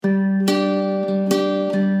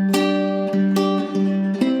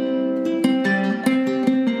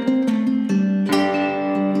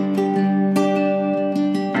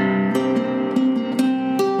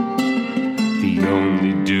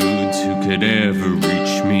ever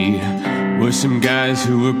reach me were some guys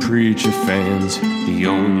who were preacher fans. The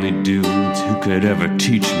only dudes who could ever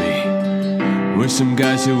teach me were some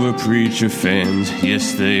guys who were preacher fans.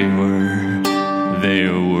 Yes, they were. They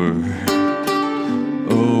were.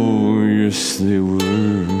 Oh, yes, they were.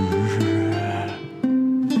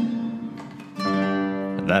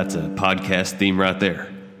 That's a podcast theme right there.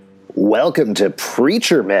 Welcome to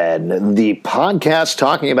Preacher Men, the podcast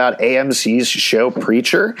talking about AMC's show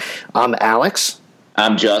Preacher. I'm Alex.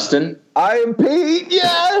 I'm Justin. I am Pete.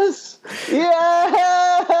 Yes!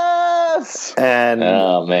 Yes! And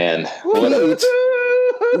oh, man. Pete,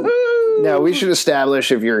 now, we should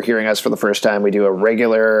establish, if you're hearing us for the first time, we do a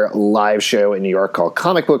regular live show in New York called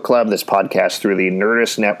Comic Book Club, this podcast through the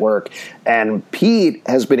Nerdist Network. And Pete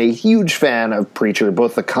has been a huge fan of Preacher,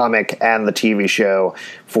 both the comic and the TV show,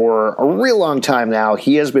 for a real long time now.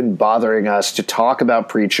 He has been bothering us to talk about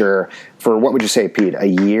Preacher for, what would you say, Pete, a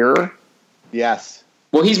year? Yes.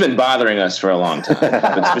 Well, he's been bothering us for a long time,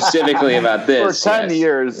 but specifically about this. For 10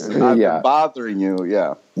 years, I've been bothering you,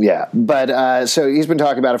 yeah. Yeah, but so he's been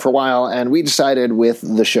talking about it for a while, and we decided with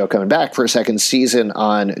the show coming back for a second season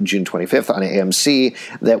on June 25th on AMC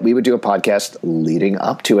that we would do a podcast leading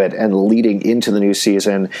up to it and leading into the new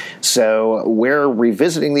season. So we're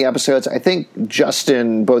revisiting the episodes. I think,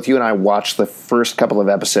 Justin, both you and I watched the first couple of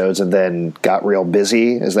episodes and then got real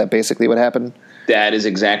busy. Is that basically what happened? That is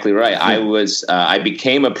exactly right. I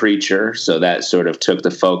became a preacher, so that sort of took the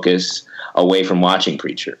focus away from watching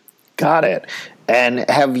Preacher. Got it. And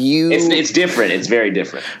have you... It's different. It's very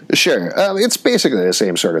different. Sure. It's basically the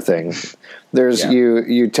same sort of thing. There's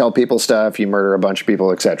you tell people stuff, you murder a bunch of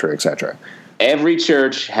people, et cetera, et cetera. Every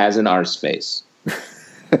church has an art space.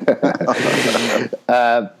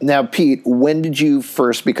 Now, Pete, when did you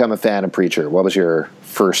first become a fan of Preacher? What was your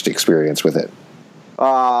first experience with it?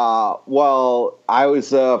 Well, I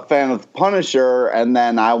was a fan of Punisher, and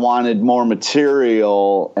then I wanted more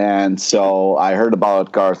material, and so I heard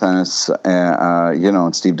about Garth Ennis,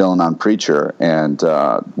 and Steve Dillon on Preacher, and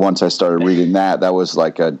once I started reading that was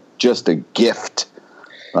like just a gift.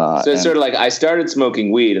 So it's sort of like I started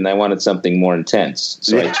smoking weed, and I wanted something more intense,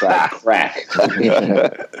 so I tried crack.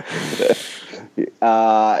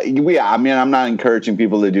 I mean, I'm not encouraging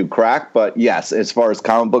people to do crack, but yes, as far as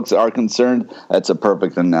comic books are concerned, that's a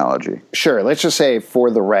perfect analogy. Sure. Let's just say, for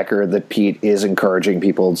the record, that Pete is encouraging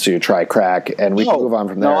people to try crack, and we can move on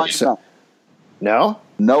from there. No?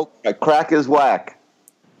 Nope. Crack is whack.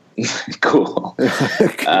 Cool.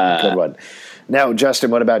 Good one. Now,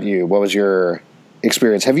 Justin, what about you? What was your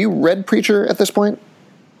experience? Have you read Preacher at this point?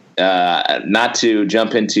 Not to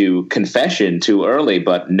jump into confession too early,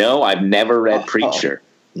 but no, I've never read Preacher.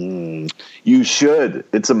 You should.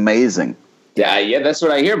 It's amazing. Yeah, that's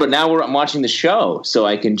what I hear. But now I'm watching the show, so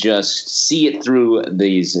I can just see it through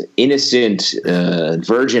these innocent,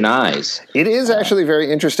 virgin eyes. It is actually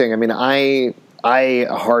very interesting. I mean, I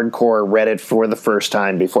hardcore read it for the first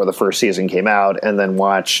time before the first season came out, and then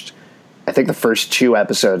watched, I think, the first 2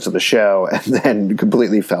 episodes of the show, and then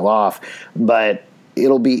completely fell off. But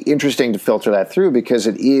it'll be interesting to filter that through, because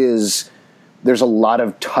there's a lot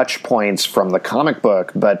of touch points from the comic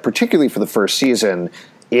book, but particularly for the first season,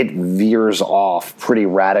 it veers off pretty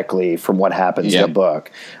radically from what happens in the book.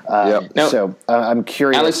 So I'm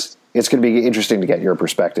curious. Alex, it's going to be interesting to get your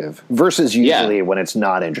perspective versus usually when it's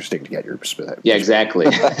not interesting to get your perspective. Yeah, exactly.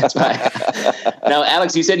 That's right. Now,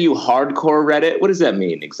 Alex, you said you hardcore read it. What does that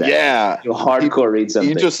mean exactly? Yeah. You hardcore read something.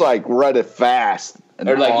 You just read it fast.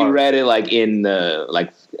 Or like you read it like in the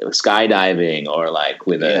skydiving, or like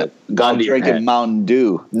with a gun drinking Mountain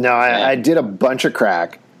Dew. No, I did a bunch of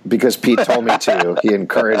crack because Pete told me to. He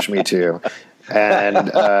encouraged me to, and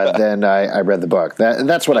then I read the book.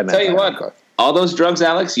 That's what I meant. Tell you what, all those drugs,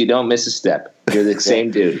 Alex, you don't miss a step. You're the same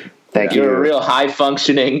dude. Thank you. You're a real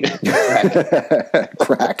high-functioning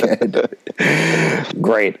crackhead.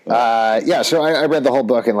 Great. So I read the whole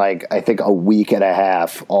book in I think a week and a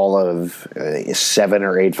half, all of 7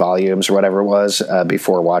 or 8 volumes or whatever it was,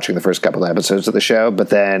 before watching the first couple of episodes of the show. But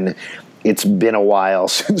then it's been a while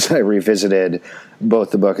since I revisited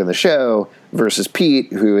both the book and the show versus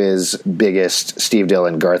Pete, who is biggest Steve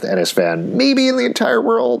Dillon, Garth Ennis fan, maybe in the entire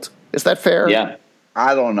world. Is that fair? Yeah.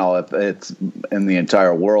 I don't know if it's in the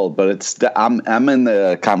entire world, but I'm in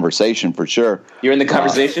the conversation for sure. You're in the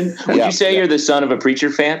conversation? Would you say you're the son of a Preacher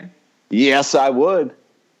fan? Yes, I would.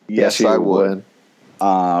 Yes, I would.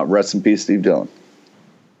 Rest in peace, Steve Dillon.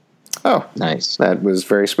 Oh, nice. That was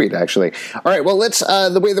very sweet, actually. All right, well, let's,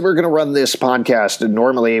 the way that we're going to run this podcast,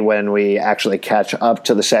 normally when we actually catch up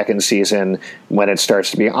to the second season, when it starts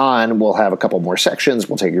to be on, we'll have a couple more sections.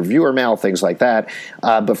 We'll take your viewer mail, things like that.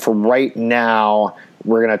 But for right now,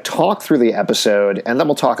 We're going to talk through the episode, and then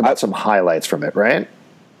we'll talk about some highlights from it, right?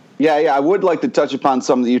 Yeah, I would like to touch upon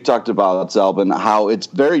something that you talked about, Zelbin, how it's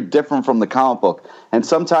very different from the comic book. And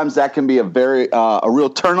sometimes that can be a real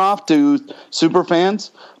turnoff to super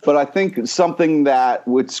fans. But I think something that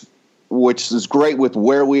which is great with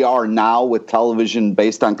where we are now with television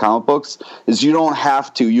based on comic books is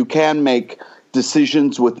you can make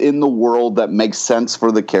decisions within the world that make sense for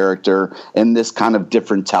the character in this kind of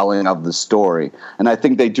different telling of the story. And I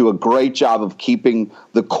think they do a great job of keeping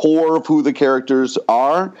the core of who the characters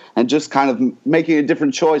are and just kind of making a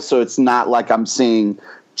different choice so it's not like I'm seeing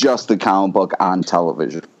just the comic book on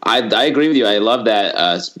television. I agree with you. I love that,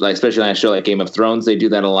 especially on a show like Game of Thrones, they do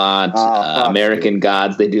that a lot. American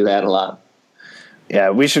Gods, they do that a lot. Yeah,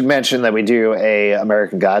 we should mention that we do a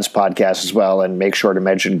American Gods podcast as well, and make sure to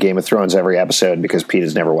mention Game of Thrones every episode because Pete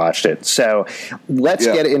has never watched it. So let's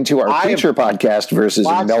get into our Preacher podcast versus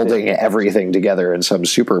melding everything together in some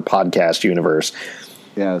super podcast universe.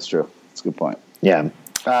 Yeah, that's true. That's a good point. Yeah.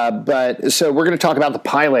 But so we're going to talk about the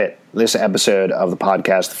pilot this episode of the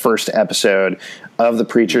podcast, the first episode of the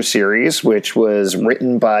Preacher series, which was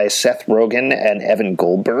written by Seth Rogen and Evan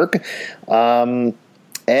Goldberg.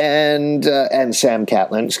 And Sam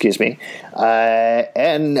Catlin, excuse me.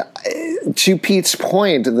 And to Pete's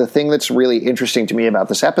point, the thing that's really interesting to me about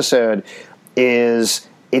this episode is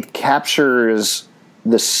it captures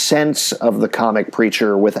the sense of the comic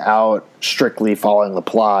Preacher without strictly following the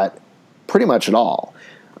plot pretty much at all.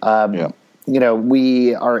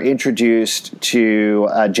 We are introduced to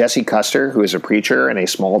Jesse Custer, who is a preacher in a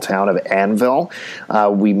small town of Annville.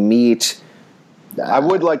 We meet... I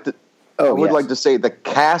would like to say the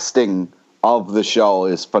casting of the show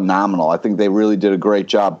is phenomenal. I think they really did a great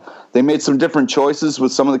job. They made some different choices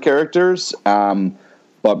with some of the characters,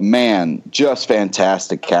 but man, just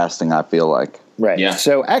fantastic casting, I feel like. Right. Yeah.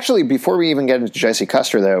 So actually, before we even get into Jesse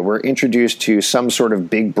Custer, though, we're introduced to some sort of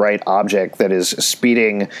big, bright object that is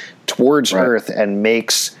speeding towards Earth and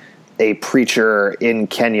makes a preacher in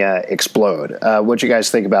Kenya explode. What'd you guys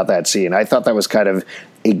think about that scene? I thought that was kind of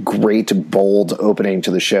a great, bold opening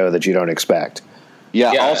to the show that you don't expect.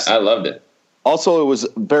 Yeah, I loved it. Also, it was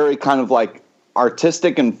very kind of like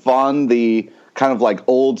artistic and fun. The kind of like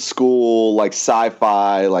old school, like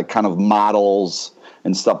sci-fi, like kind of models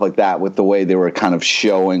and stuff like that with the way they were kind of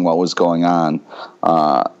showing what was going on.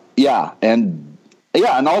 And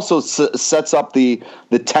also sets up the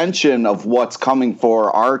tension of what's coming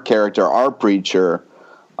for our character, our preacher,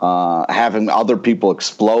 having other people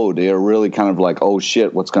explode. They're really kind of like, oh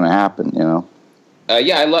shit, what's going to happen, you know?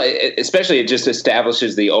 I love it, especially it just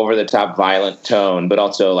establishes the over-the-top violent tone, but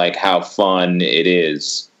also like how fun it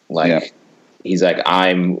is. Like he's like,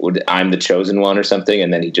 I'm the chosen one or something,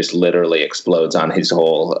 and then he just literally explodes on his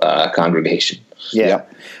whole congregation. Yeah.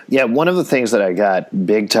 One of the things that I got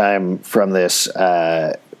big time from this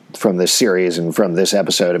series and from this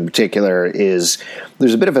episode in particular is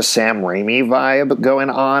there's a bit of a Sam Raimi vibe going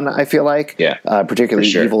on, I feel like. Yeah, particularly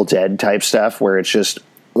Evil Dead type stuff where it's just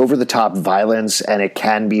over-the-top violence, and it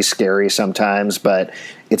can be scary sometimes, but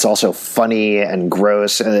it's also funny and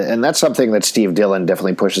gross, and that's something that Steve Dillon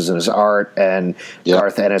definitely pushes in his art, and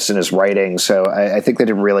Garth Ennis in his writing, so I think they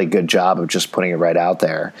did a really good job of just putting it right out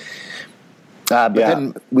there. But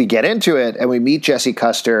then we get into it, and we meet Jesse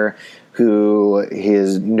Custer, who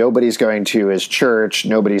nobody's going to his church,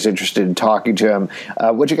 nobody's interested in talking to him.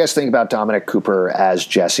 What do you guys think about Dominic Cooper as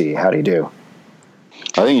Jesse? How'd he do?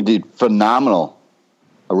 I think he did phenomenal.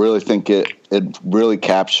 I really think it really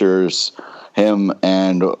captures him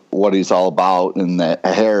and what he's all about, and the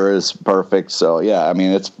hair is perfect. So yeah, I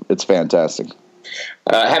mean it's fantastic.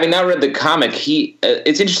 Having not read the comic,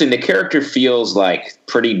 it's interesting. The character feels like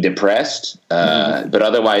pretty depressed, but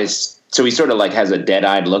otherwise, so he sort of like has a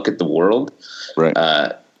dead-eyed look at the world. Right.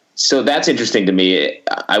 So that's interesting to me.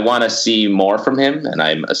 I want to see more from him, and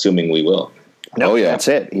I'm assuming we will. No, that's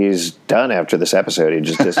it. He's done after this episode. He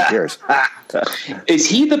just disappears. Is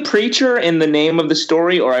he the preacher in the name of the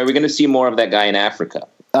story, or are we going to see more of that guy in Africa?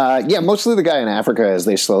 Mostly the guy in Africa as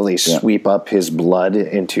they slowly sweep up his blood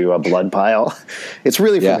into a blood pile. It's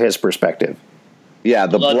really from his perspective. Yeah,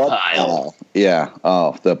 the blood pile. Yeah.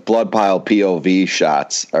 Oh, the blood pile POV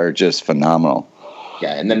shots are just phenomenal.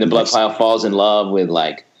 Yeah, and then the blood pile falls in love with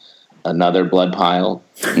like another blood pile.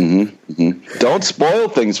 Don't spoil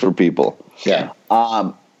things for people. Yeah.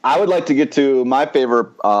 I would like to get to my favorite,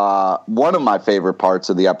 one of my favorite parts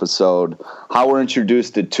of the episode, how we're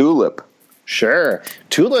introduced to Tulip. Sure.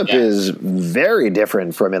 Tulip is very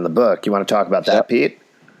different from in the book. You want to talk about that, Pete?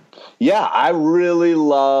 Yeah, I really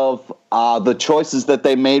love the choices that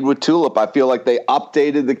they made with Tulip. I feel like they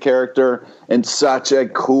updated the character in such a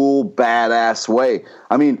cool, badass way.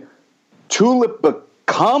 I mean, Tulip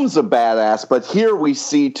becomes a badass, but here we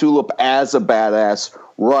see Tulip as a badass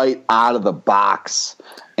right out of the box.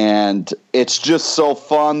 And it's just so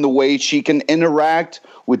fun the way she can interact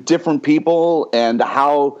with different people and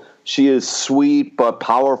how she is sweet but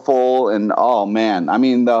powerful. And, oh, man, I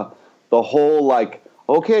mean, the whole, like,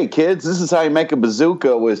 okay, kids, this is how you make a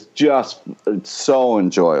bazooka was just so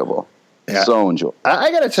enjoyable. Yeah. So enjoyable.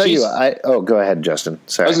 I got to tell you, go ahead, Justin.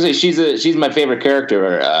 Sorry. I was going to say, she's my favorite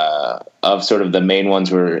character of sort of the main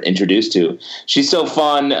ones we're introduced to. She's so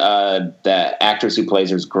fun. The actress who plays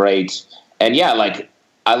her is great. And yeah, like,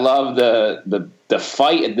 I love the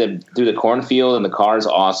fight through the cornfield, and the car is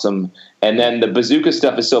awesome. And then the bazooka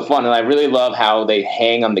stuff is so fun. And I really love how they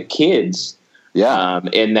hang on the kids. Yeah,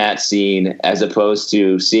 in that scene, as opposed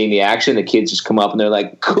to seeing the action, the kids just come up and they're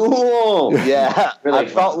like, "Cool." Yeah, I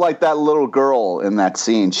felt like that little girl in that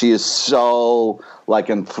scene. She is so like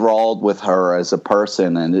enthralled with her as a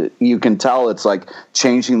person, and you can tell it's like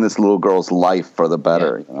changing this little girl's life for the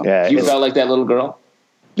better. Yeah, you know? You felt like that little girl.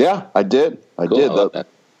 Yeah, I did. I did.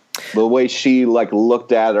 The way she like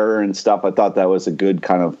looked at her and stuff, I thought that was a good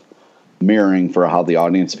kind of mirroring for how the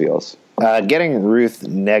audience feels. Getting Ruth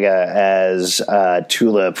Negga as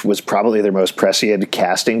Tulip was probably their most prescient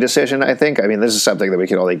casting decision, I think. I mean, this is something that we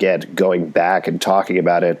can only get going back and talking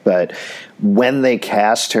about it. But when they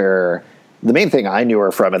cast her, the main thing I knew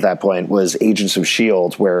her from at that point was Agents of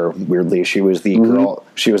S.H.I.E.L.D., where, weirdly, she was the girl,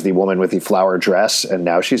 she was the woman with the flower dress, and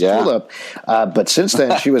now she's Tulip. But since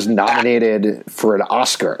then, she was nominated for an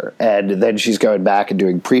Oscar, and then she's going back and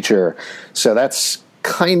doing Preacher. So that's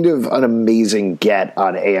kind of an amazing get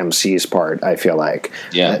on AMC's part, I feel like.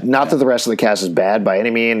 Not that the rest of the cast is bad by any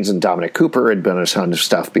means, and Dominic Cooper had been in a ton of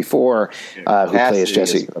stuff before, who plays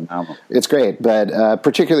Jesse. It's great, but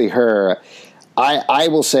particularly her, I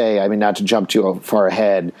will say, I mean, not to jump too far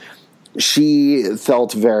ahead, she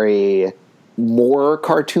felt very more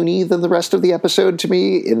cartoony than the rest of the episode to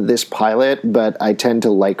me in this pilot, but I tend to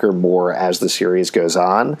like her more as the series goes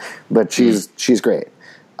on, but she's great.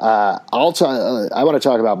 I want to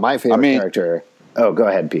talk about my favorite character. Oh, go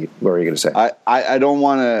ahead, Pete. What were you going to say? I don't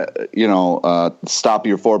want to, stop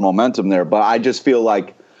your forward momentum there, but I just feel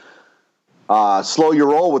like slow your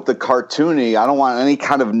roll with the cartoony. I don't want any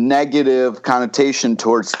kind of negative connotation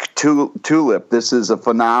towards Tulip. This is a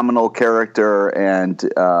phenomenal character,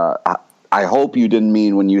 and I hope you didn't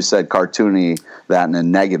mean when you said cartoony that in a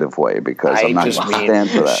negative way, because I'm not going to stand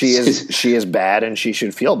for that. She is bad, and she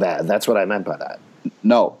should feel bad. That's what I meant by that.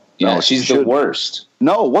 No, she's the worst.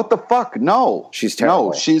 No, what the fuck? No, she's terrible.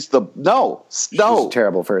 No, she's a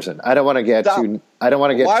terrible person. I don't want to get too.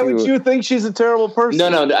 Why would you think she's a terrible person?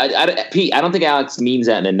 No, Pete. I don't think Alex means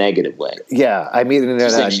that in a negative way. Yeah, I mean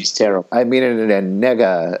it she's terrible. I mean it in a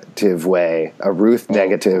negative way, a Ruth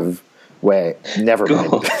negative way. Never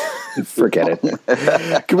mind. Forget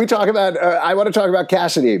it. Can we talk about? I want to talk about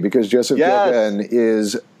Cassidy, because Joseph Gilgun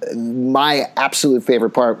is my absolute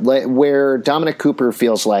favorite part, where Dominic Cooper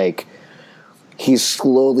feels like he's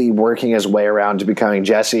slowly working his way around to becoming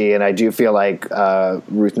Jesse, and I do feel like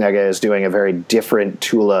Ruth Negga is doing a very different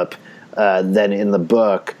Tulip than in the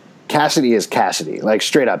book. Cassidy is Cassidy, like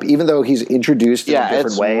straight up. Even though he's introduced in a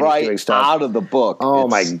different way, right doing stuff out of the book. Oh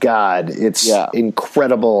my God, it's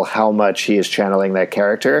incredible how much he is channeling that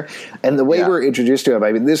character, and the way we're introduced to him.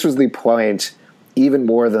 I mean, this was the point, even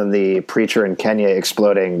more than the Preacher in Kenya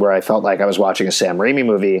exploding, where I felt like I was watching a Sam Raimi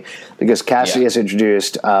movie, because Cassidy is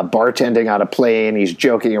introduced bartending on a plane. He's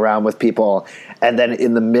joking around with people, and then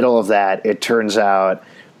in the middle of that, it turns out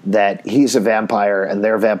that he's a vampire and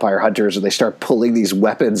they're vampire hunters, and they start pulling these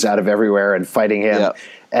weapons out of everywhere and fighting him. Yep.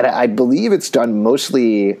 And I believe it's done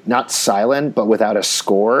mostly not silent, but without a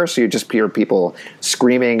score. So you just hear people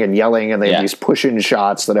screaming and yelling, and they have these push-in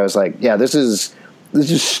shots that I was like, this is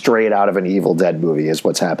straight out of an Evil Dead movie is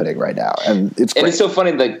what's happening right now. And it's great. And it's so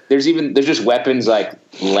funny, like there's just weapons like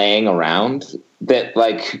laying around that,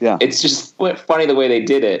 like, it's just funny the way they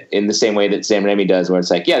did it, in the same way that Sam Raimi does, where it's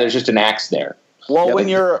like, there's just an axe there. Well, when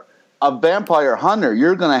you're a vampire hunter,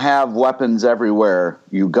 you're going to have weapons everywhere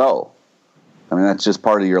you go. I mean, that's just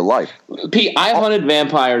part of your life. Pete, I've hunted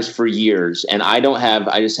vampires for years, and I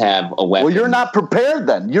just have a weapon. Well, you're not prepared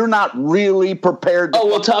then. You're not really prepared.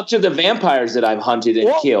 Talk to the vampires that I've hunted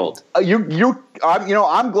and killed.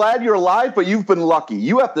 I'm glad you're alive, but you've been lucky.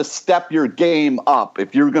 You have to step your game up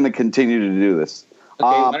if you're going to continue to do this.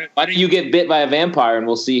 Okay, why don't you get bit by a vampire, and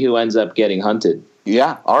we'll see who ends up getting hunted.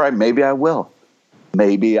 Yeah, all right, maybe I will.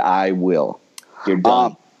 You're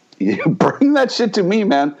done. You bring that shit to me,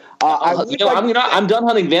 man. I'm done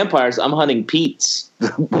hunting vampires. I'm hunting Pete's.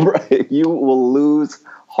 You will lose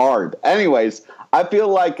hard. Anyways, I feel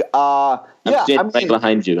like I'm standing right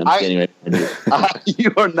behind you. I'm standing right behind you.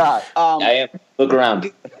 You are not. I am. Look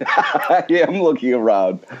around. I am looking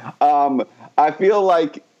around. I feel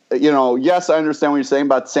like, yes, I understand what you're saying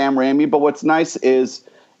about Sam Raimi, but what's nice is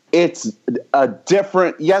it's a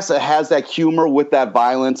different, yes, it has that humor with that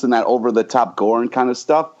violence and that over-the-top gore and kind of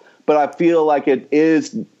stuff, but I feel like it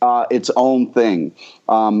is its own thing,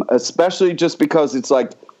 especially just because it's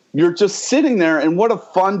like you're just sitting there, and what a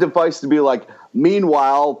fun device to be like,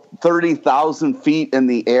 meanwhile, 30,000 feet in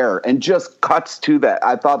the air, and just cuts to that.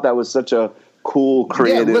 I thought that was such a cool,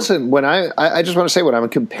 creative. Yeah, listen, when I just want to say, when I'm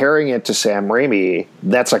comparing it to Sam Raimi,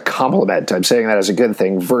 that's a compliment. I'm saying that as a good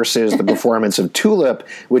thing versus the performance of Tulip,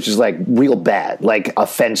 which is like real bad, like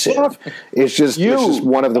offensive. It's just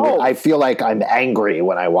one of the. I feel like I'm angry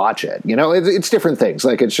when I watch it. It's different things.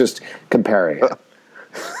 Like it's just comparing it.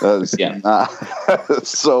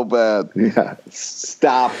 So bad. Yeah.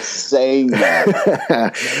 Stop saying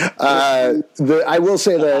that. I will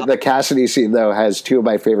say the Cassidy scene though has two of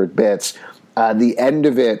my favorite bits. The end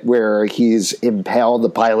of it where he's impaled the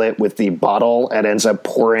pilot with the bottle and ends up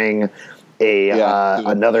pouring a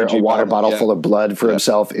water bottle full of blood for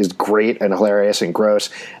himself is great and hilarious and gross.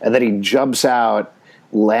 And then he jumps out,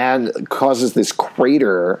 causes this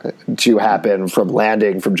crater to happen from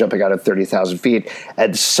jumping out at 30,000 feet,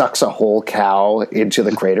 and sucks a whole cow into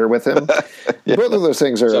the crater with him. Both of those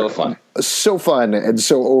things are so fun and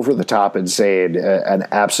so over the top insane and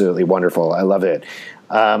absolutely wonderful. I love it.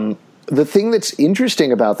 The thing that's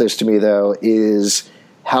interesting about this to me, though, is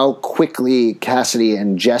how quickly Cassidy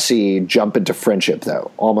and Jesse jump into friendship,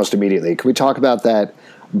 though, almost immediately. Can we talk about that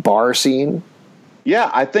bar scene?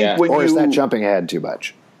 Yeah, I think or is that jumping ahead too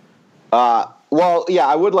much? Well, yeah,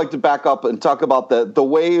 I would like to back up and talk about the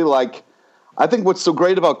way, like, I think what's so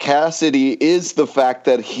great about Cassidy is the fact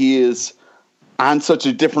that he is on such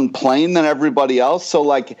a different plane than everybody else. So,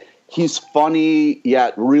 like, he's funny,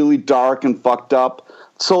 yet really dark and fucked up.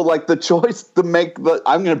 So, like, the choice to make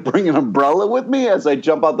I'm going to bring an umbrella with me as I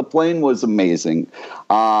jump out the plane was amazing.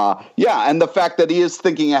 And the fact that he is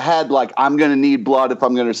thinking ahead, like, I'm going to need blood if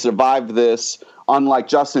I'm going to survive this, unlike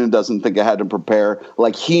Justin, who doesn't think ahead and prepare.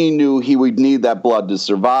 Like, he knew he would need that blood to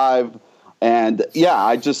survive. And,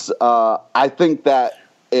 I think that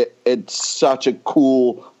it's such a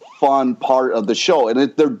cool, fun part of the show.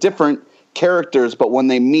 And they're different characters, but when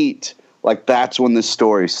they meet, like, that's when the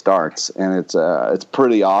story starts, and it's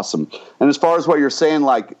pretty awesome. And as far as what you're saying,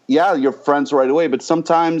 like, yeah, you're friends right away, but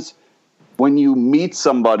sometimes when you meet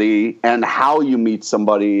somebody and how you meet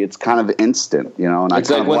somebody, it's kind of instant, And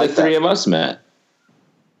it's like when the three of us met.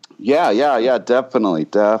 Yeah, definitely.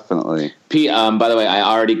 Pete, by the way, I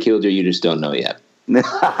already killed you. You just don't know yet.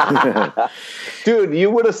 Dude,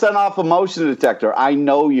 you would have sent off a motion detector. I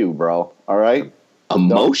know you, bro. All right. A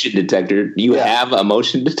motion detector? You have a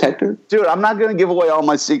motion detector? Dude, I'm not going to give away all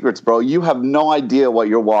my secrets, bro. You have no idea what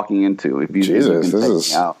you're walking into. If you Jesus,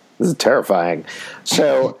 this is terrifying.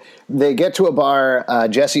 So they get to a bar.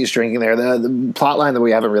 Jesse's drinking there. The plot line that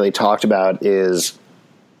we haven't really talked about is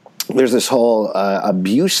there's this whole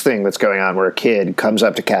abuse thing that's going on where a kid comes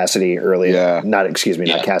up to Cassidy earlier. Not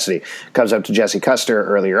Cassidy. Comes up to Jesse Custer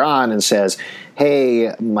earlier on and says,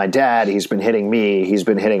 hey, my dad, he's been hitting me. He's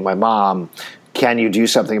been hitting my mom. Can you do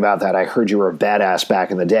something about that? I heard you were a badass back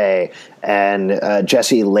in the day. And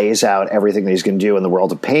Jesse lays out everything that he's going to do in the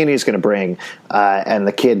world of pain he's going to bring, and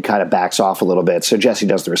the kid kind of backs off a little bit. So Jesse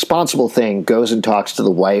does the responsible thing, goes and talks to the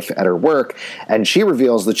wife at her work, and she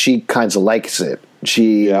reveals that she kind of likes it.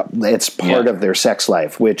 It's part of their sex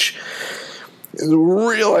life, which is a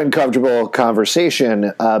real uncomfortable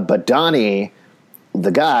conversation. But Donnie,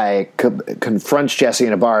 the guy, confronts Jesse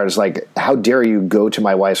in a bar and is like, how dare you go to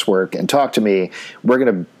my wife's work and talk to me? We're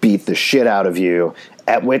going to beat the shit out of you.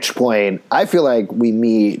 At which point, I feel like we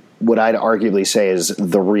meet what I'd arguably say is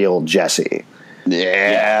the real Jesse.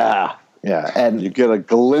 Yeah. And you get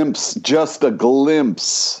just a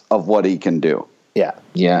glimpse of what he can do.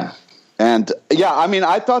 Yeah. And,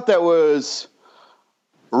 I thought that was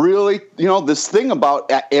really, this thing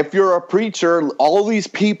about if you're a preacher, all these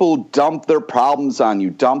people dump their problems on you,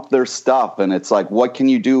 dump their stuff, and it's like, what can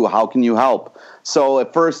you do? How can you help? So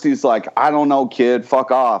at first he's like, I don't know, kid,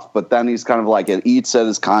 fuck off. But then he's kind of like, it eats at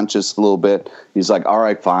his conscience a little bit. He's like, all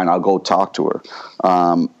right, fine, I'll go talk to her.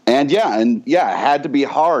 It had to be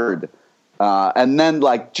hard. And then,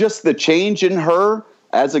 like, just the change in her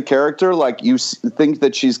as a character, like, you think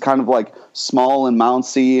that she's kind of like small and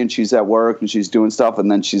mousy and she's at work and she's doing stuff,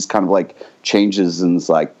 and then she's kind of like changes and is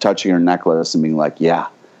like touching her necklace and being like, yeah,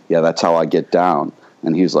 yeah, that's how I get down.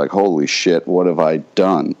 And he's like, holy shit, what have I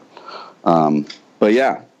done? But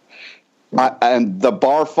yeah, and the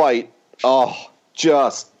bar fight,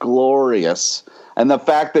 just glorious. And the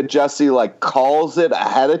fact that Jesse like calls it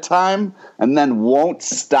ahead of time and then won't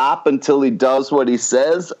stop until he does what he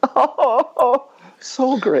says. Oh,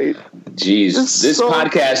 so great. Jeez, this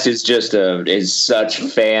podcast is just is such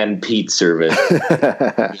fan Pete service.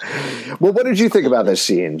 Well, what did you think about this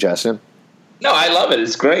scene, Justin? No, I love it.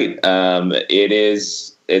 It's great. Everything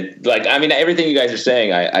you guys are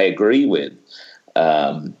saying, I agree with.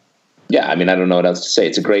 I don't know what else to say.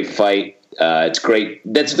 It's a great fight. It's great.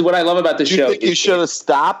 That's what I love about the show. Do you think you should have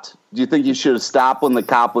stopped? Do you think you should have stopped when the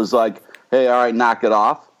cop was like, hey, all right, knock it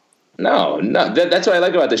off? No. That's what I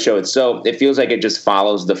like about the show. It feels like it just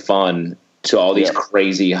follows the fun to all these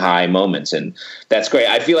crazy high moments. And that's great.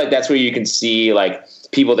 I feel like that's where you can see like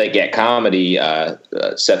people that get comedy,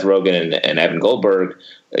 Seth Rogen and Evan Goldberg,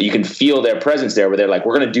 you can feel their presence there where they're like,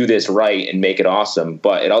 we're going to do this right and make it awesome.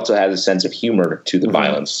 But it also has a sense of humor to the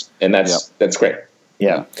violence. And that's great.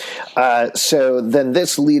 Yeah. So then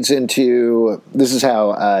this leads into, this is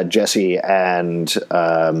how Jesse and,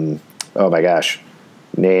 oh my gosh,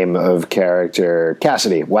 name of character,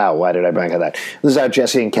 Cassidy. Wow, why did I blank on that? This is how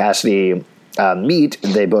Jesse and Cassidy meet.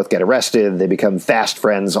 They both get arrested. They become fast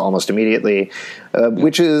friends almost immediately,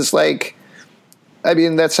 which is like, I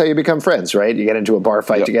mean, that's how you become friends, right? You get into a bar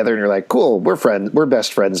fight together and you're like, cool, we're friends. We're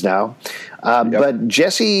best friends now. But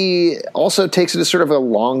Jesse also takes it as sort of a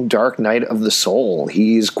long, dark night of the soul.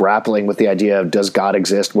 He's grappling with the idea of, does God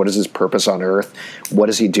exist? What is his purpose on earth? What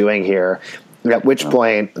is he doing here? At which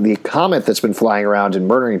point, the comet that's been flying around and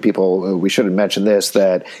murdering people, we should have mentioned this,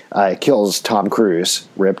 that kills Tom Cruise,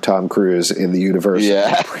 rip Tom Cruise in the universe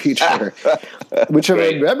of Preacher, which if I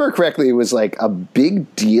remember correctly was like a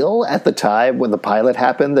big deal at the time when the pilot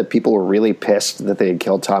happened, that people were really pissed that they had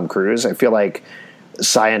killed Tom Cruise. I feel like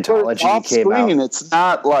Scientology came out. It's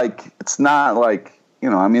not like,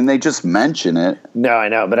 I mean, they just mention it. No, I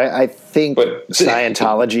know, but I think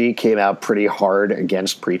Scientology came out pretty hard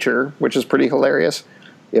against Preacher, which is pretty hilarious,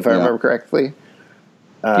 if I remember correctly.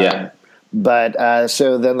 But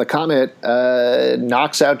so then the comet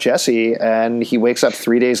knocks out Jesse, and he wakes up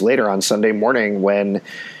 3 days later on Sunday morning when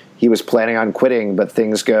he was planning on quitting, but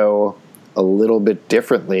things go a little bit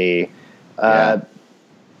differently.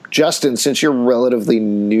 Justin, since you're relatively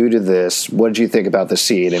new to this, what did you think about the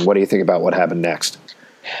scene, and what do you think about what happened next?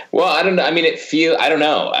 Well, I don't know. I mean, I don't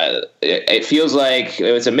know. It feels like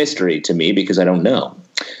it's a mystery to me because I don't know.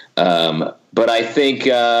 But I think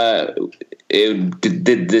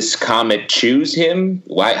did this comet choose him?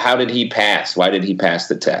 Why? How did he pass? Why did he pass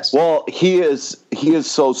the test? Well, he is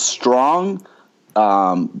so strong.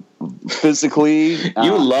 Physically,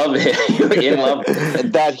 you love him. You're in love with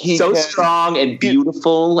him. That he so strong and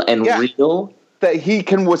beautiful and real that he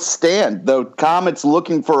can withstand. The comet's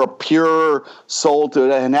looking for a pure soul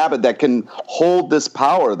to inhabit that can hold this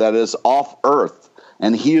power that is off Earth,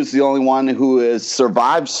 and he is the only one who has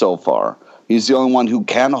survived so far. He's the only one who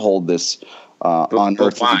can hold this on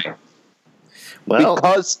Earth. Why? Well,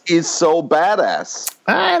 because he's so badass.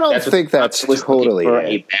 I don't think that's totally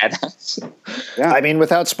a badass. Yeah. I mean,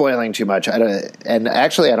 without spoiling too much, I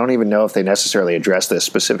don't even know if they necessarily address this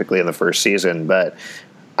specifically in the first season, but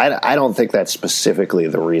I don't think that's specifically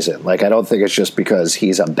the reason. Like, I don't think it's just because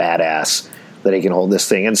he's a badass that he can hold this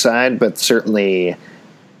thing inside, but certainly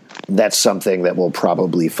that's something that we'll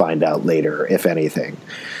probably find out later, if anything.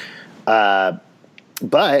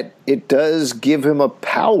 But it does give him a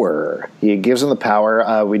power. He gives him the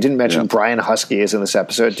power. We didn't mention Brian Husky is in this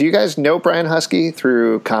episode. Do you guys know Brian Husky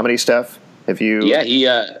through comedy stuff? Have you? Yeah,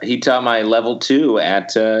 he taught my level 2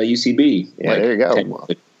 at UCB. Yeah, there you go.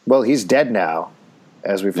 Well, he's dead now,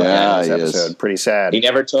 as we find out in this episode. Pretty sad. He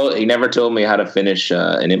never told me how to finish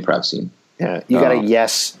an improv scene. Yeah, you got a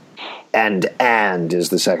yes and is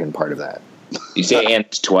the second part of that. You say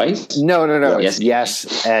and twice? No.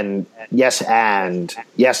 Yes and.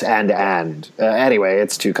 Anyway,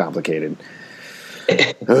 it's too complicated.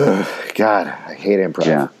 God, I hate improv.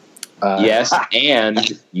 Yeah. Yes,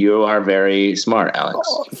 and you are very smart, Alex.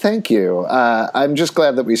 Oh, thank you. I'm just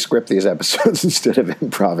glad that we script these episodes instead of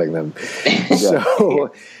improving them.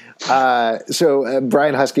 So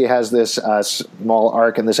Brian Husky has this small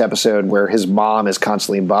arc in this episode where his mom is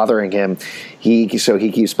constantly bothering him. He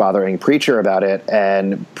keeps bothering Preacher about it,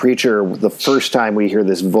 and Preacher, the first time we hear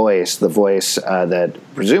this voice, the voice that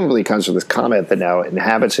presumably comes from this comet that now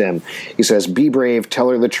inhabits him, he says, "Be brave, tell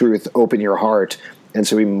her the truth, open your heart." And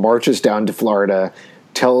so he marches down to Florida,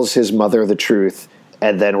 tells his mother the truth,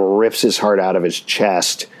 and then rips his heart out of his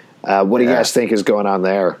chest. What do you guys think is going on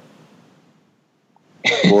there?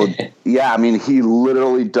 Well, yeah, I mean, he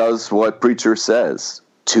literally does what Preacher says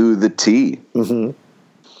to the T. Mm-hmm.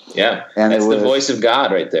 Yeah, and that's the voice of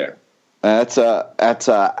God right there. That's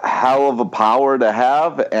a hell of a power to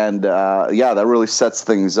have, and that really sets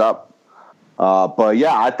things up. But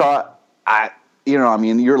yeah, I thought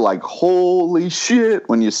you're like, holy shit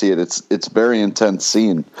when you see it. It's very intense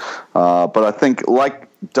scene, but I think like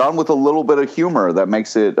done with a little bit of humor that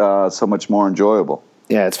makes it so much more enjoyable.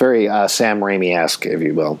 Yeah, it's very Sam Raimi-esque, if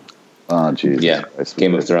you will. Oh, Jesus. Yeah,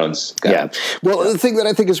 Game of Thrones. Well, the thing that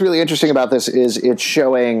I think is really interesting about this is it's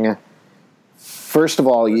showing, first of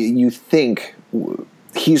all, you think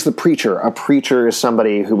he's the preacher. A preacher is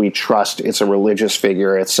somebody who we trust. It's a religious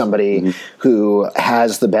figure. It's somebody who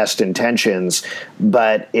has the best intentions.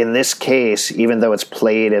 But in this case, even though it's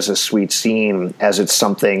played as a sweet scene, as it's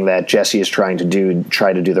something that Jesse is try to do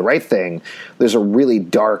the right thing, there's a really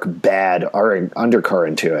dark, bad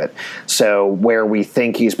undercurrent to it. So where we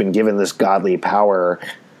think he's been given this godly power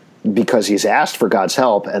because he's asked for God's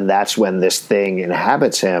help, and that's when this thing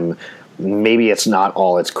inhabits him, maybe it's not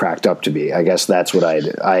all it's cracked up to be. I guess that's what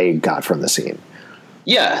I got from the scene.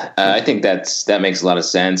 Yeah, I think that makes a lot of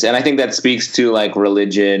sense, and I think that speaks to like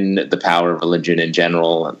religion, the power of religion in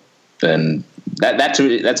general, and that's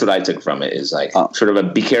what I took from it is like sort of a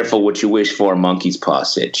be careful what you wish for, monkey's paw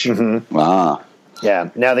sitch. Mm-hmm. Ah.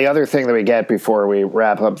 Yeah. Now the other thing that we get before we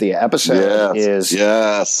wrap up the episode is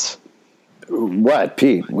what,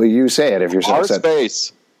 Pete? Will you say it if you're so upset?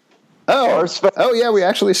 Arseface. Oh yeah, we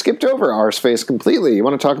actually skipped over Arseface completely. You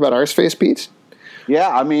want to talk about Arseface, Pete? Yeah,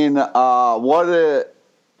 I mean,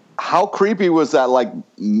 how creepy was that, like,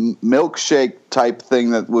 milkshake type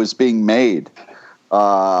thing that was being made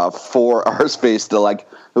for Arseface to, like,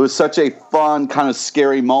 it was such a fun, kind of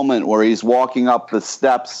scary moment where he's walking up the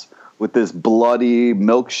steps with this bloody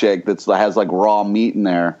milkshake that has, like, raw meat in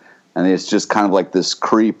there, and it's just kind of like this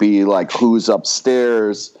creepy, like, who's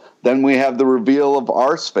upstairs. Then we have the reveal of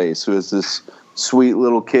Arseface, who is this sweet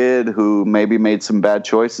little kid who maybe made some bad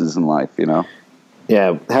choices in life, you know?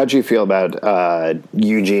 Yeah. How'd you feel about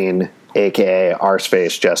Eugene, a.k.a.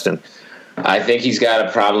 Arseface, Justin? I think he's got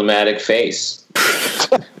a problematic face. That's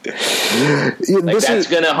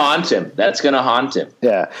going to haunt him.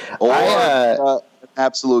 Yeah. Or an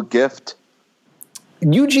absolute gift.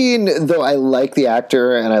 Eugene, though I like the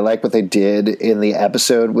actor and I like what they did in the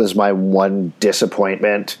episode, was my one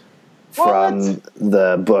disappointment from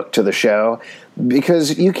the book to the show,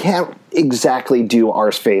 because you can't exactly do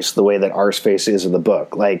Arseface the way that Arseface is in the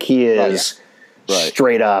book. Like, he is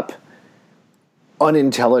straight up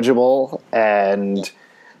unintelligible and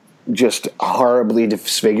just horribly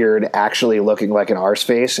disfigured, actually looking like an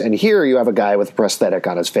Arseface. And here you have a guy with a prosthetic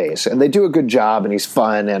on his face, and they do a good job, and he's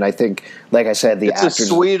fun. And I think, like I said, it's a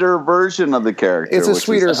sweeter version of the character. It's a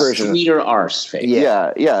sweeter version, sweeter Arseface.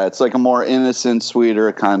 Yeah. It's like a more innocent,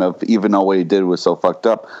 sweeter kind of. Even though what he did was so fucked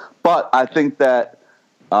up, but I think that.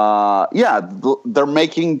 They're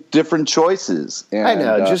making different choices. And, I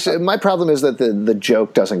know. Just my problem is that the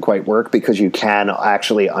joke doesn't quite work because you can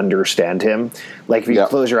actually understand him. Like, if you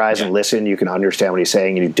close your eyes and listen, you can understand what he's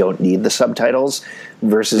saying, and you don't need the subtitles.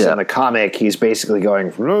 Versus in the comic, he's basically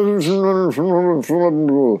going,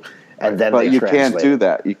 and then but you can't do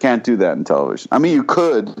that. You can't do that in television. I mean, you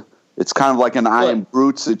could. It's kind of like an I Am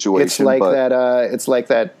Groot situation. It's like that. It's like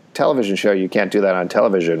that television show. You can't do that on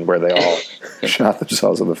television where they all shot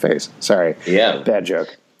themselves in the face. Sorry. Yeah. Bad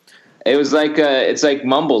joke. It was like it's like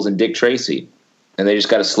Mumbles and Dick Tracy, and they just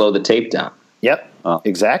got to slow the tape down. Yep.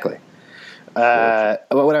 Exactly.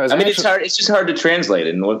 It's hard. It's just hard to translate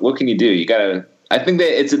it. And what can you do? You gotta. I think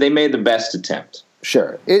they made the best attempt.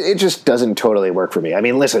 Sure. It just doesn't totally work for me. I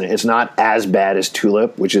mean, listen, it's not as bad as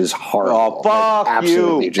Tulip, which is horrible. Oh, fuck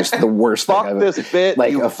absolutely you. Just the worst fuck thing. This bit,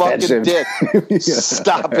 like, you offensive. fucking dick.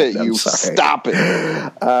 Stop it, you stop it.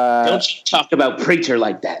 Don't you talk about Preacher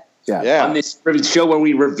like that. Yeah. On this show where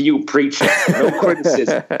we review Preacher. No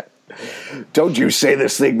criticism. Don't you say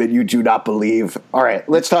this thing that you do not believe. All right,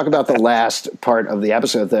 let's talk about the last part of the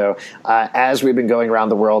episode, though. As we've been going around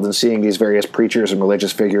the world and seeing these various preachers and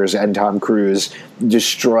religious figures and Tom Cruise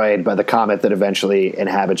destroyed by the comet that eventually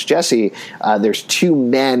inhabits Jesse, there's two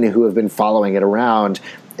men who have been following it around,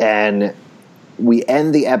 and we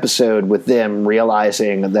end the episode with them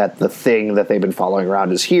realizing that the thing that they've been following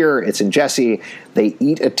around is here. It's in Jesse. They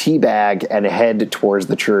eat a tea bag and head towards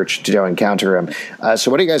the church to go encounter him. So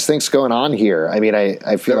what do you guys think's going on here? I mean,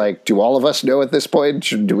 I feel like, do all of us know at this point?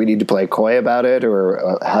 Do we need to play coy about it,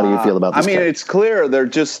 or how do you feel about this? I mean, it's clear they're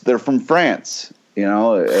from France. You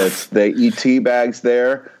know, they eat tea bags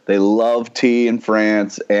there. They love tea in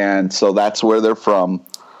France, and so that's where they're from.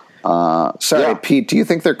 Sorry, yeah. Pete, do you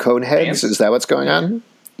think they're cone heads? Is that what's going on?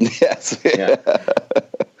 Yes. Yeah.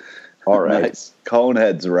 All right. Nice.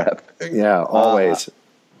 Coneheads rep. Yeah, always.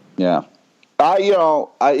 Yeah.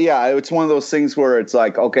 It's one of those things where it's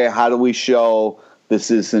like, okay, how do we show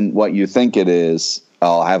this isn't what you think it is?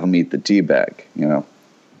 I'll have them eat the tea bag, you know?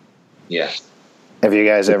 Yeah. Have you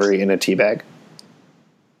guys ever eaten a tea bag?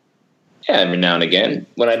 Yeah, every now and again.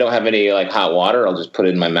 When I don't have any like hot water, I'll just put it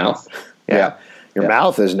in my mouth. Yeah. Your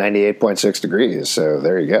mouth is 98.6 degrees, so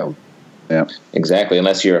there you go. Yeah. Exactly,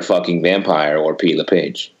 unless you're a fucking vampire or Pete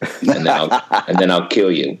LePage. And then I'll kill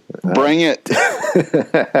you. Bring it.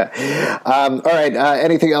 All right.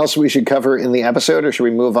 Anything else we should cover in the episode, or should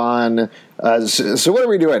we move on? So what are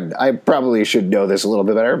we doing? I probably should know this a little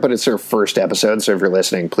bit better, but it's our first episode, so if you're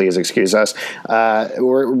listening, please excuse us.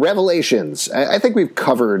 We're revelations. I think we've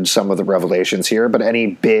covered some of the revelations here, but any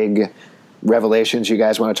big revelations you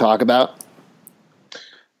guys want to talk about?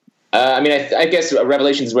 I guess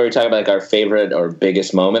Revelations is where we talk about like our favorite or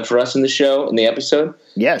biggest moment for us in the show, in the episode.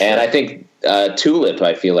 Yeah, sure. And I think Tulip,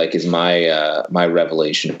 I feel like, is my my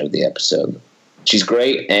revelation of the episode. She's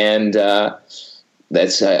great, and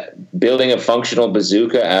that's building a functional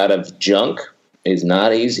bazooka out of junk is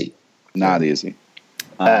not easy. Not easy.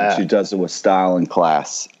 She does it with style and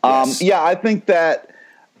class. Yes. I think that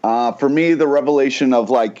for me, the revelation of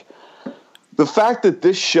like, the fact that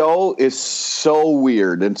this show is so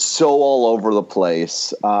weird and so all over the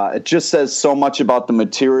place, it just says so much about the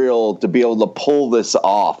material to be able to pull this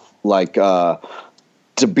off, like to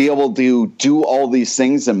be able to do all these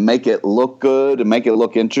things and make it look good and make it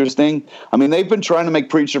look interesting. I mean, they've been trying to make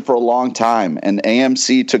Preacher for a long time, and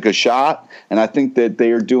AMC took a shot, and I think that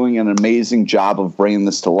they are doing an amazing job of bringing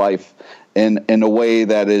this to life in a way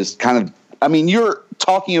that is kind of, I mean, you're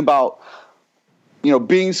talking about, you know,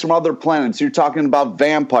 beings from other planets. You're talking about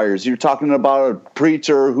vampires. You're talking about a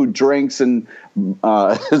preacher who drinks and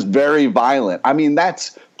is very violent. I mean,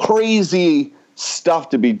 that's crazy stuff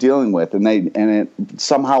to be dealing with, and it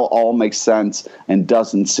somehow all makes sense and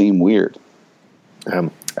doesn't seem weird.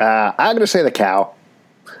 I'm going to say the cow.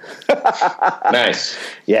 Nice.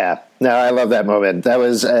 Yeah. No, I love that moment. That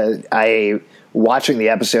was watching the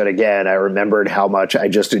episode again, I remembered how much I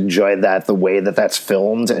just enjoyed that, the way that that's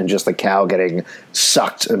filmed, and just the cow getting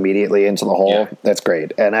sucked immediately into the hole. Yeah. That's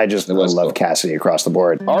great. And I love cool. Cassidy across the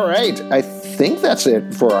board. All right. I think that's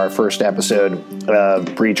it for our first episode of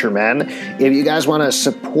Preacher Men. If you guys want to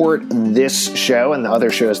support this show and the other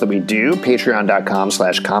shows that we do,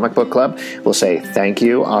 patreon.com/comicbookclub. We'll say thank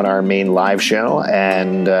you on our main live show,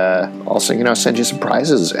 and also, send you some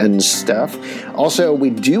prizes and stuff. Also, we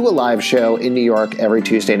do a live show in New York every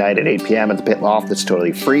Tuesday night at 8 p.m. at the Pit Loft. That's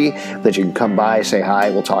totally free, that you can come by, say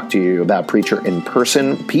hi. We'll talk to you about Preacher in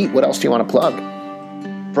person. Pete, what else do you want to plug?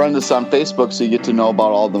 Friend us on Facebook so you get to know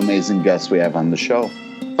about all the amazing guests we have on the show.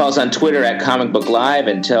 Follow us on Twitter at Comic Book Live,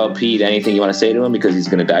 and tell Pete anything you want to say to him because he's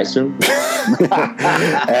going to die soon.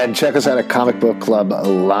 And check us out at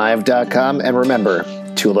comicbookclublive.com. And remember,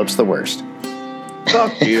 Tulip's the worst.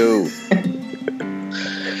 Fuck you.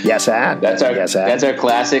 Yes, and that's our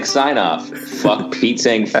classic sign off. Fuck Pete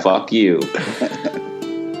saying fuck you.